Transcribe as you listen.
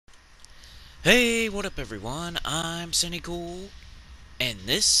Hey, what up everyone? I'm Sinnycool, and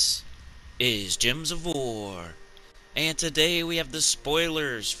this is Gems of War. And today we have the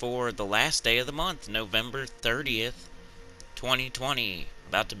spoilers for the last day of the month, November 30th, 2020.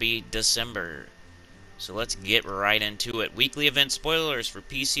 About to be December. So let's get right into it. Weekly event spoilers for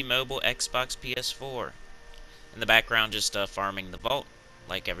PC, mobile, Xbox, PS4. In the background, just farming the vault,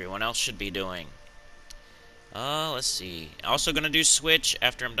 like everyone else should be doing. Let's see. Also gonna do Switch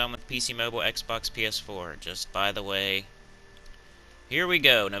after I'm done with PC, mobile, Xbox, PS4. Just by the way. Here we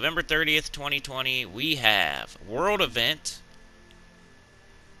go. November 30th, 2020. We have World Event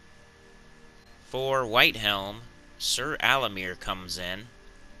for Whitehelm. Sir Alamir comes in.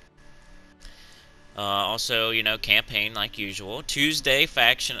 Also, campaign like usual. Tuesday,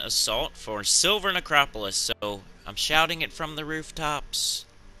 Faction Assault for Silver Necropolis. So, I'm shouting it from the rooftops.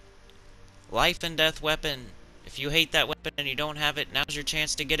 Life and death weapon. If you hate that weapon and you don't have it, now's your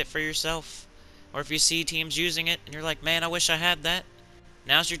chance to get it for yourself. Or if you see teams using it and you're like, man, I wish I had that,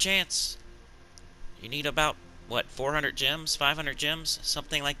 now's your chance. You need about, what, 400 gems, 500 gems,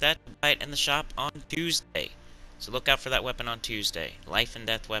 something like that, to buy it in the shop on Tuesday. So look out for that weapon on Tuesday. Life and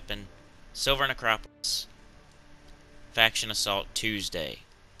death weapon, Silver Necropolis, Faction Assault Tuesday.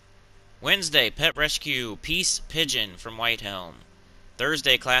 Wednesday, Pet Rescue, Peace Pigeon from Whitehelm.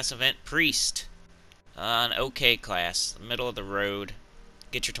 Thursday, class event, Priest. An okay class, middle of the road.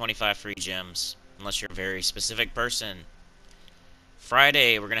 Get your 25 free gems, unless you're a very specific person.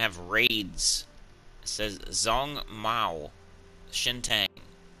 Friday, we're going to have raids. It says Zong Mao, Shintang.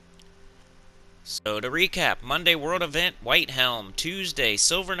 So to recap, Monday World Event, Whitehelm. Tuesday,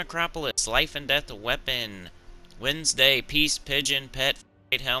 Silver Necropolis, Life and Death Weapon. Wednesday, Peace Pigeon, Pet,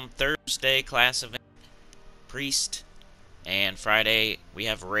 Whitehelm. Thursday, Class Event, Priest. And Friday, we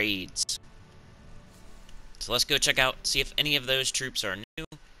have raids. So let's go check out, see if any of those troops are new,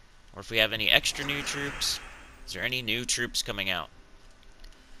 or if we have any extra new troops. Is there any new troops coming out?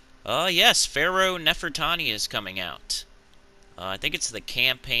 Yes, Pharaoh Nefertani is coming out. I think it's the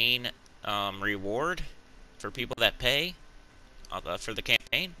campaign reward for people that pay for the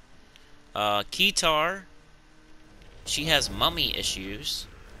campaign. Kitar, she has mummy issues.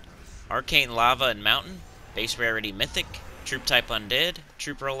 Arcane Lava and Mountain, base rarity Mythic, troop type Undead,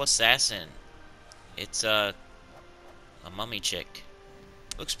 troop role Assassin. It's a mummy chick.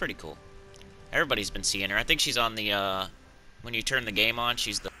 Looks pretty cool. Everybody's been seeing her. I think she's on the when you turn the game on,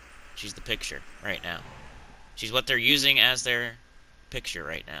 she's the picture right now. She's what they're using as their picture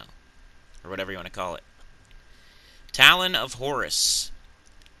right now, or whatever you want to call it. Talon of Horus.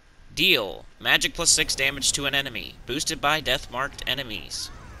 Deal magic plus 6 damage to an enemy, boosted by death marked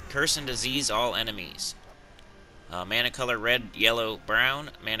enemies. Curse and disease all enemies. Mana color red, yellow,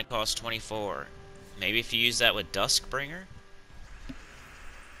 brown. Mana cost 24. Maybe if you use that with Duskbringer.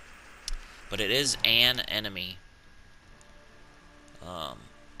 But it is an enemy.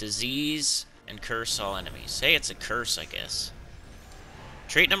 Disease and curse all enemies. Hey, it's a curse, I guess.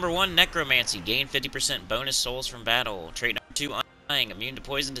 Trait number 1, Necromancy. Gain 50% bonus souls from battle. Trait number 2, Undying. Immune to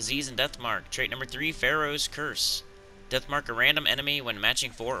poison, disease, and death mark. Trait number 3, Pharaoh's Curse. Death mark a random enemy when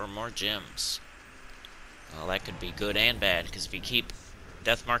matching 4 or more gems. Well, that could be good and bad, because if you keep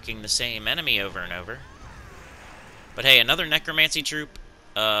death marking the same enemy over and over. But hey, another Necromancy troop.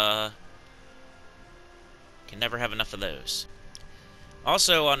 Can never have enough of those.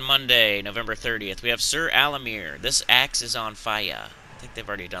 Also on Monday, November 30th, we have Sir Alamir. This axe is on fire. I think they've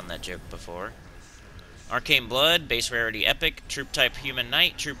already done that joke before. Arcane Blood, base rarity Epic, troop type Human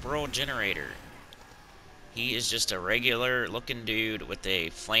Knight, troop role Generator. He is just a regular looking dude with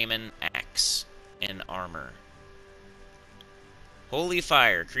a flamin' axe and armor. Holy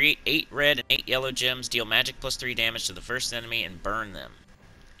Fire, create 8 red and 8 yellow gems, deal magic plus 3 damage to the first enemy and burn them.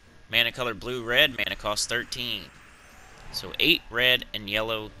 Mana color blue red, mana cost 13. So 8 red and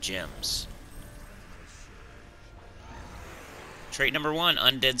yellow gems. Trait number 1,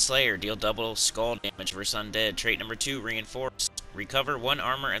 Undead Slayer. Deal double skull damage versus undead. Trait number 2, Reinforced. Recover 1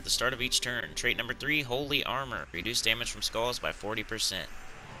 armor at the start of each turn. Trait number 3, Holy Armor. Reduce damage from skulls by 40%.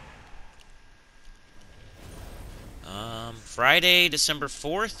 Friday, December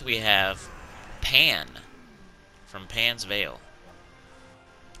 4th, we have Pan from Pan's Vale.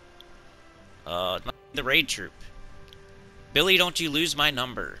 The raid troop. Billy, don't you lose my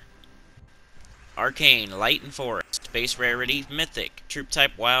number. Arcane, Light and Forest. Base rarity, Mythic. Troop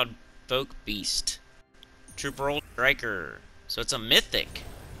type, Wild Folk Beast. Troop role, Striker. So it's a Mythic.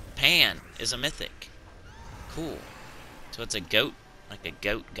 Pan is a Mythic. Cool. So it's a goat, like a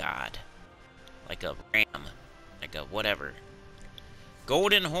goat god. Like a ram. Like a whatever.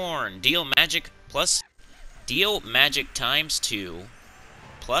 Golden Horn. Deal magic times 2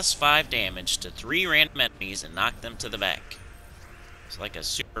 plus 5 damage to 3 random enemies and knock them to the back. It's like a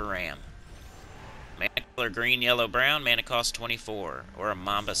super ram. Mana color green, yellow, brown. Mana cost 24. Or a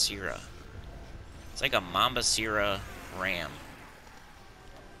Mamba Sira. It's like a Mamba Sira ram.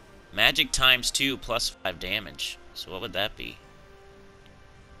 Magic times 2 plus 5 damage. So what would that be?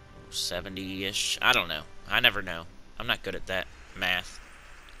 70-ish? I don't know. I never know. I'm not good at that math.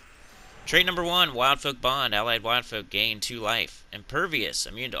 Trait number 1, Wildfolk Bond. Allied Wildfolk gain 2 life. Impervious,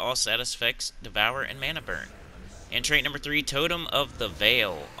 immune to all status effects, Devour, and Mana Burn. And trait number 3, Totem of the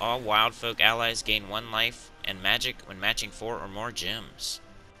Veil. All Wildfolk allies gain 1 life and magic when matching 4 or more gems.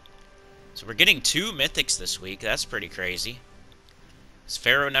 So we're getting 2 mythics this week. That's pretty crazy.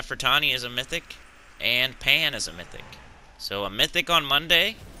 Sphero Nefertani is a mythic, and Pan is a mythic. So a mythic on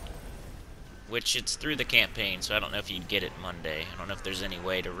Monday, which it's through the campaign, so I don't know if you'd get it Monday. I don't know if there's any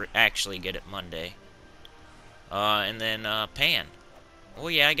way to actually get it Monday. And then Pan. Well,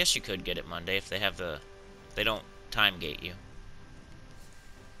 yeah, I guess you could get it Monday if they have the... they don't time gate you.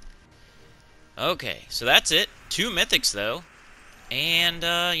 Okay, so that's it. 2 mythics, though. And,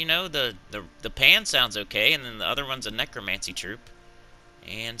 you know, the Pan sounds okay, and then the other one's a Necromancy troop.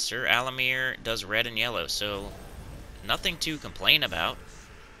 And Sir Alamir does red and yellow, so nothing to complain about.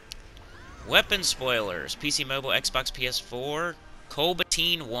 Weapon spoilers. PC Mobile, Xbox, PS4.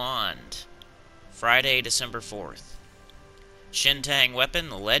 Kolbatine Wand. Friday, December 4th. Shintang Weapon,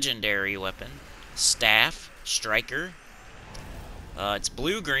 legendary weapon. Staff, striker. It's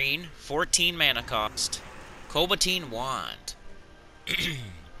blue-green, 14 mana cost. Kolbatine Wand.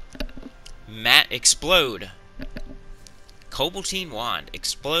 Explode. Kolbatine Wand.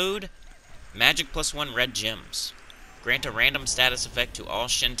 Explode. Magic +1 red gems. Grant a random status effect to all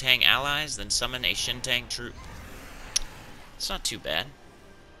Shintang allies, then summon a Shintang troop. It's not too bad.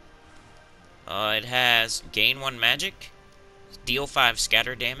 It has gain 1 magic, deal 5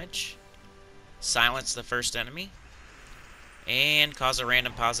 scatter damage, silence the first enemy, and cause a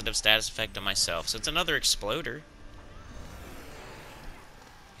random positive status effect on myself. So it's another exploder.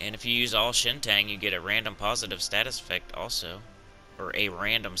 And if you use all Shintang, you get a random positive status effect also. Or a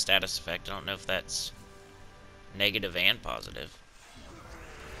random status effect. I don't know if that's negative and positive.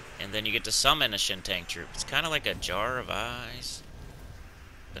 And then you get to summon a Shintang troop. It's kind of like a Jar of Eyes.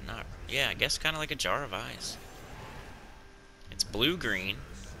 But not... yeah, I guess kind of like a Jar of Eyes. It's blue-green.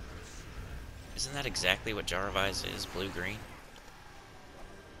 Isn't that exactly what Jar of Eyes is? Blue-green?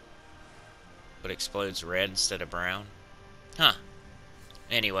 But explodes red instead of brown? Huh.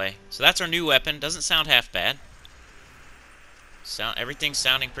 Anyway, so that's our new weapon. Doesn't sound half bad. Everything's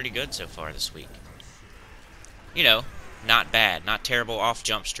sounding pretty good so far this week. You know, not bad. Not terrible off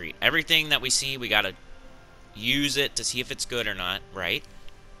Jump Street. Everything that we see, we gotta use it to see if it's good or not, right?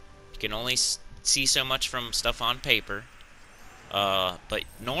 You can only see so much from stuff on paper. But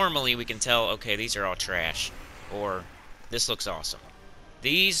normally we can tell, okay, these are all trash. Or, this looks awesome.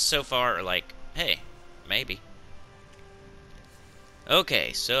 These, so far, are like, hey, maybe.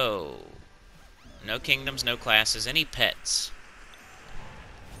 Okay, so... no kingdoms, no classes. Any pets?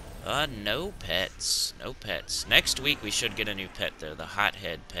 No pets. No pets. Next week we should get a new pet, though. The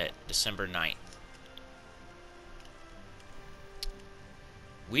Hothead pet, December 9th.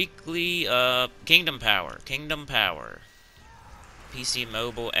 Weekly, Kingdom Power. Kingdom Power. PC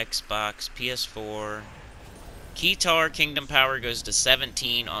Mobile, Xbox, PS4. Kitar Kingdom Power goes to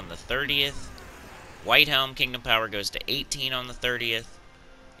 17 on the 30th. White Helm Kingdom Power goes to 18 on the 30th.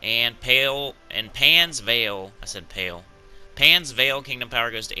 And Pan's Veil, I said Pale. Pan's Veil Kingdom Power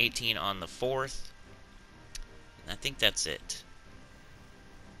goes to 18 on the 4th. I think that's it.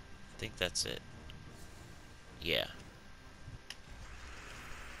 I think that's it. Yeah.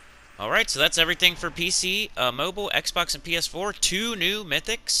 Alright, so that's everything for PC, mobile, Xbox, and PS4. 2 new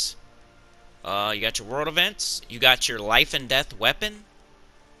mythics. You got your world events. You got your life and death weapon.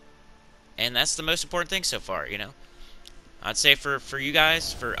 And that's the most important thing so far, you know. I'd say for you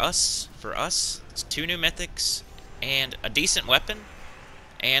guys, for us, it's 2 new mythics, and a decent weapon,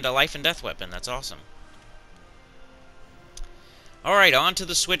 and a life and death weapon. That's awesome. Alright, on to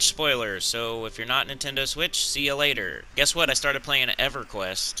the Switch spoilers. So, if you're not Nintendo Switch, see you later. Guess what? I started playing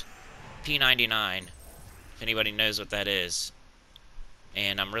EverQuest P99, if anybody knows what that is.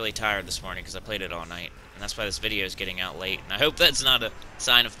 And I'm really tired this morning because I played it all night. And that's why this video is getting out late. And I hope that's not a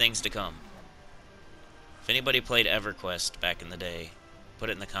sign of things to come. If anybody played EverQuest back in the day, put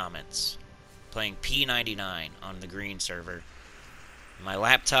it in the comments. Playing P99 on the green server. My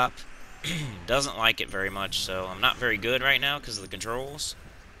laptop doesn't like it very much, so I'm not very good right now because of the controls.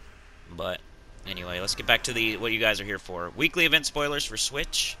 But anyway, let's get back to what you guys are here for. Weekly event spoilers for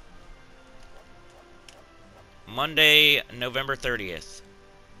Switch. Monday, November 30th.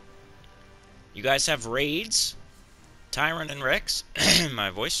 You guys have raids. Tyrant and Rex. My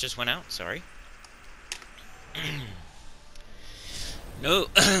voice just went out, sorry. No,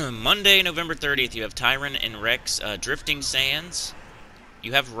 Monday, November 30th, you have Tyrant and Rex, Drifting Sands.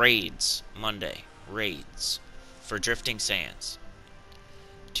 You have raids, Monday. Raids for Drifting Sands.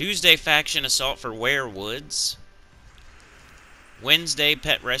 Tuesday, Faction Assault for Werewoods. Wednesday,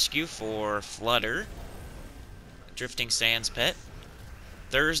 Pet Rescue for Flutter. Drifting Sands pet.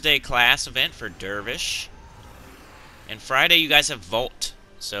 Thursday, Class Event for Dervish. And Friday, you guys have Vault.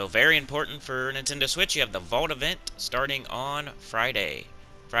 So, very important for Nintendo Switch. You have the Vault event starting on Friday.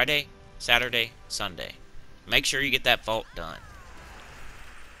 Friday, Saturday, Sunday. Make sure you get that Vault done.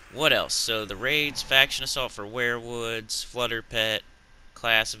 What else? So, the raids, Faction Assault for Werewoods, Flutter Pet,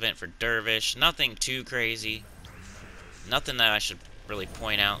 Class Event for Dervish. Nothing too crazy. Nothing that I should really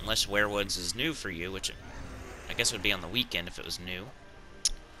point out, unless Werewoods is new for you, which I guess would be on the weekend if it was new.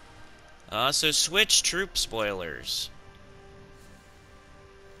 So, Switch Troop Spoilers.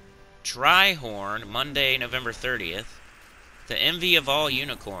 Trihorn, Monday, November 30th. The Envy of All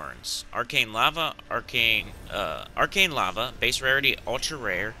Unicorns. Arcane Lava, Base Rarity, Ultra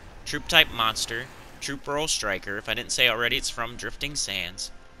Rare. Troop Type Monster. Troop Roll Striker. If I didn't say already, it's from Drifting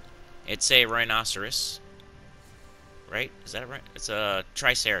Sands. It's a Rhinoceros. Right? Is that right? It's a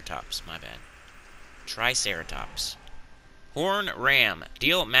Triceratops, my bad. Triceratops. Horn Ram.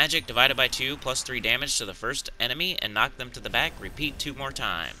 Deal magic divided by 2 plus 3 damage to the first enemy and knock them to the back. Repeat 2 more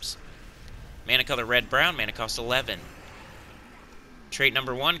times. Mana color red brown. Mana cost 11. Trait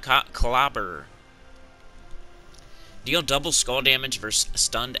number 1, Clobber. Deal double skull damage versus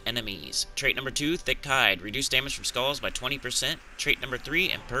stunned enemies. Trait number 2, Thick Hide. Reduce damage from skulls by 20%. Trait number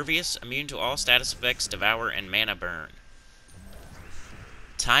 3, Impervious. Immune to all status effects, Devour, and Mana Burn.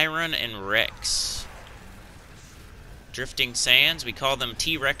 Tyrant and Rex. Drifting Sands. We call them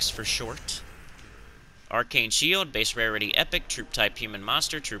T-Rex for short. Arcane Shield. Base Rarity Epic. Troop Type Human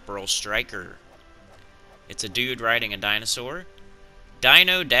Monster. Troop Roll Striker. It's a dude riding a dinosaur.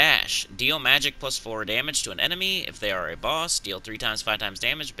 Dino Dash. Deal magic plus 4 damage to an enemy. If they are a boss, deal 3 times 5 times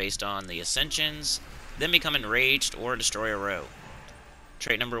damage based on the ascensions. Then become enraged or destroy a row.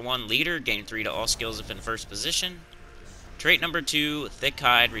 Trait number 1, Leader. Gain 3 to all skills if in first position. Trait number 2, Thick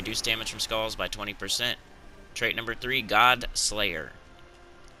Hide. Reduce damage from skulls by 20%. Trait number 3, God Slayer.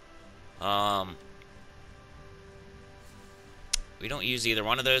 We don't use either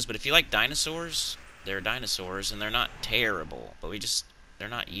one of those, but if you like dinosaurs, they're dinosaurs, and they're not terrible, but they're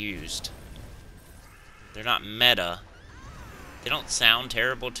not used. They're not meta. They don't sound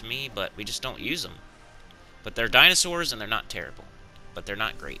terrible to me, but we just don't use them. But they're dinosaurs, and they're not terrible. But they're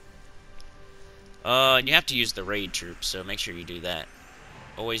not great. And you have to use the raid troop, so make sure you do that.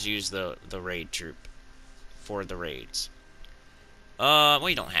 Always use the raid troop for the raids. Well,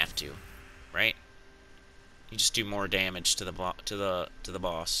 you don't have to, right? You just do more damage to the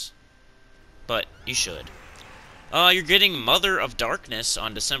boss. But you should. You're getting Mother of Darkness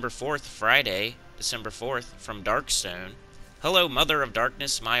on December 4th, Friday, December 4th, from Darkstone. Hello, Mother of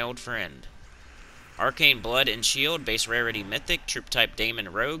Darkness, my old friend. Arcane Blood and Shield, base rarity Mythic, troop type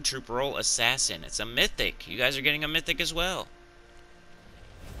Daemon Rogue, troop roll Assassin. It's a Mythic. You guys are getting a Mythic as well.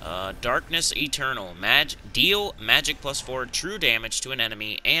 Darkness Eternal. Deal magic plus 4 true damage to an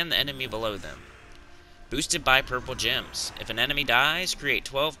enemy and the enemy below them. Boosted by purple gems. If an enemy dies, create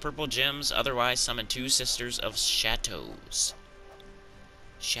 12 purple gems, otherwise summon 2 Sisters of Shadows.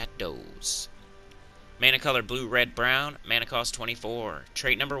 Mana color blue, red, brown. Mana cost 24.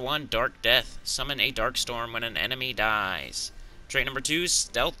 Trait number 1, Dark Death. Summon a Dark Storm when an enemy dies. Trait number 2,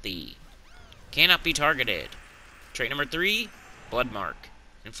 Stealthy. Cannot be targeted. Trait number 3, Blood Mark.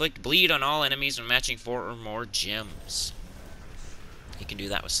 Inflict bleed on all enemies when matching 4 or more gems. You can do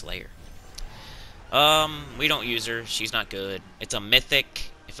that with Slayer. We don't use her. She's not good. It's a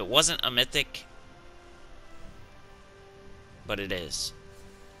Mythic. If it wasn't a Mythic, but it is.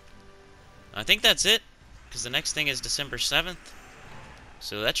 I think that's it, because the next thing is December 7th.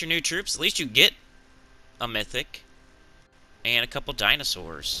 So that's your new troops. At least you get a Mythic and a couple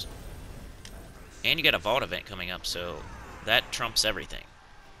dinosaurs. And you got a Vault event coming up, so that trumps everything.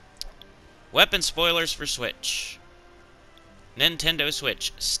 Weapon spoilers for Switch. Nintendo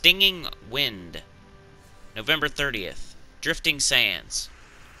Switch. Stinging Wind. November 30th. Drifting Sands.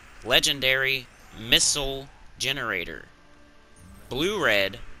 Legendary Missile Generator.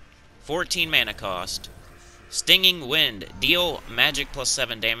 Blue-red. 14 mana cost. Stinging Wind. Deal magic plus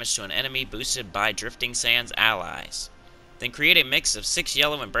 7 damage to an enemy boosted by Drifting Sands allies. Then create a mix of 6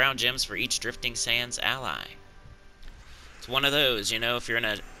 yellow and brown gems for each Drifting Sands ally. It's one of those, you know, if you're in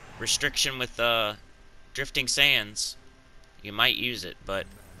a restriction with Drifting Sands, you might use it, but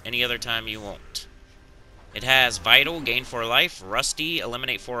Any other time you won't. It has Vital, gain 4 life, Rusty,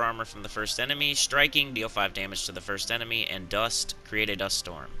 eliminate 4 armor from the first enemy, Striking, deal 5 damage to the first enemy, and Dust, create a dust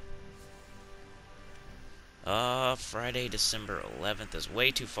storm. Friday, December 11th is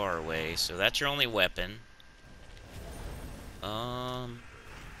way too far away, so that's your only weapon.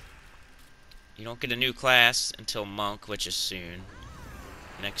 You don't get a new class until Monk, which is soon.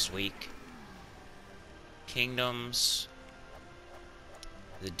 Next week. Kingdoms.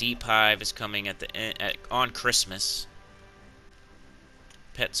 The Deep Hive is coming at the end, on Christmas.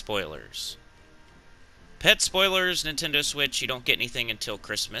 Pet spoilers. Pet spoilers, Nintendo Switch, you don't get anything until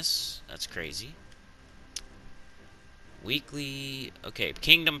Christmas. That's crazy. Weekly, okay,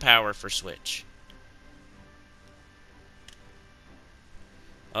 Kingdom Power for Switch.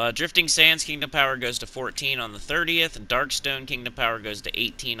 Drifting Sands Kingdom Power goes to 14 on the 30th, and Darkstone Kingdom Power goes to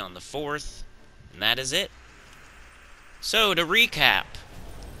 18 on the 4th. And that is it. So, to recap,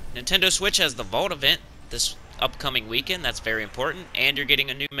 Nintendo Switch has the Vault event this upcoming weekend. That's very important. And you're getting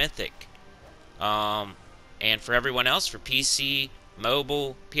a new Mythic. And for everyone else, for PC,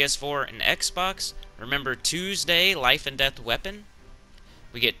 mobile, PS4, and Xbox, remember Tuesday, Life and Death Weapon.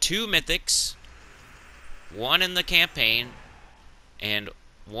 We get 2 Mythics. 1 in the campaign. And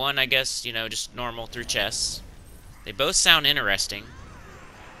 1, I guess, you know, just normal through chests. They both sound interesting.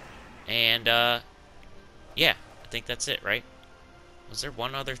 And, yeah, I think that's it, right? Was there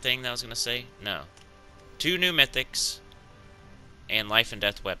one other thing that I was going to say? No. 2 new Mythics. And Life and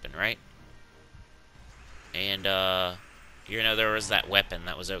Death Weapon, right? And, you know, there was that weapon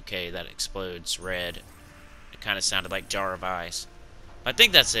that was okay that explodes red. It kind of sounded like Jar of Eyes. I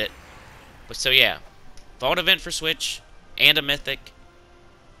think that's it. But so, yeah. Vault event for Switch. And a Mythic.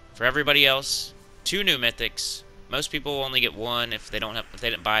 For everybody else, 2 new Mythics. Most people will only get 1 if they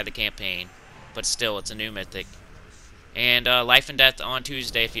didn't buy the campaign. But still, it's a new Mythic. And Life and Death on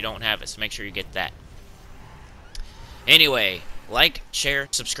Tuesday if you don't have it, so make sure you get that. Anyway, like, share,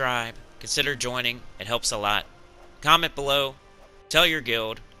 subscribe. Consider joining. It helps a lot. Comment below. Tell your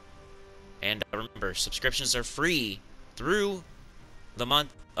guild. And remember, subscriptions are free through the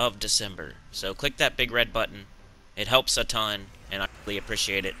month of December. So click that big red button. It helps a ton, and I really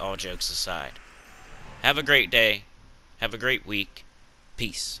appreciate it, all jokes aside. Have a great day. Have a great week.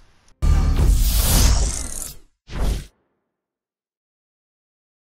 Peace.